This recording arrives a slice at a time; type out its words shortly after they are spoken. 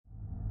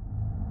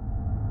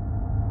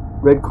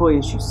Red Koi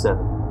Issue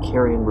 7, The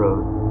Carrion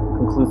Road,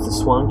 concludes the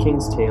Swan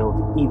King's tale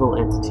of the evil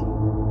entity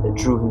that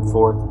drew him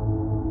forth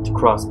to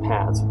cross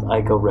paths with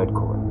Aiko Red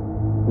Koi,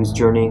 who is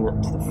journeying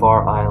to the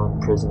far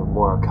island prison of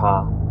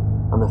Moraka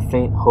on the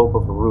faint hope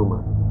of a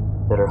rumor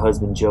that her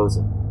husband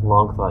Josen,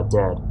 long thought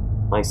dead,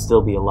 might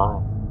still be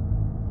alive.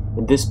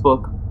 In this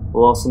book,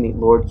 we'll also meet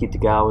Lord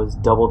Kitagawa's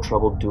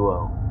double-troubled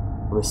duo,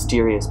 a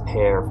mysterious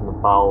pair from the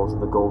bowels of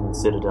the Golden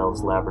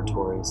Citadel's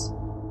laboratories,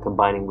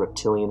 combining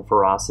reptilian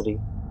ferocity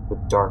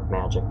with dark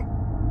magic.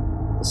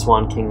 The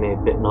Swan King may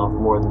have bitten off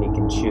more than he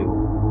can chew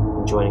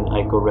when joining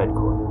Aiko Red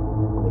Koi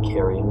on the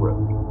Carrion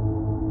Road.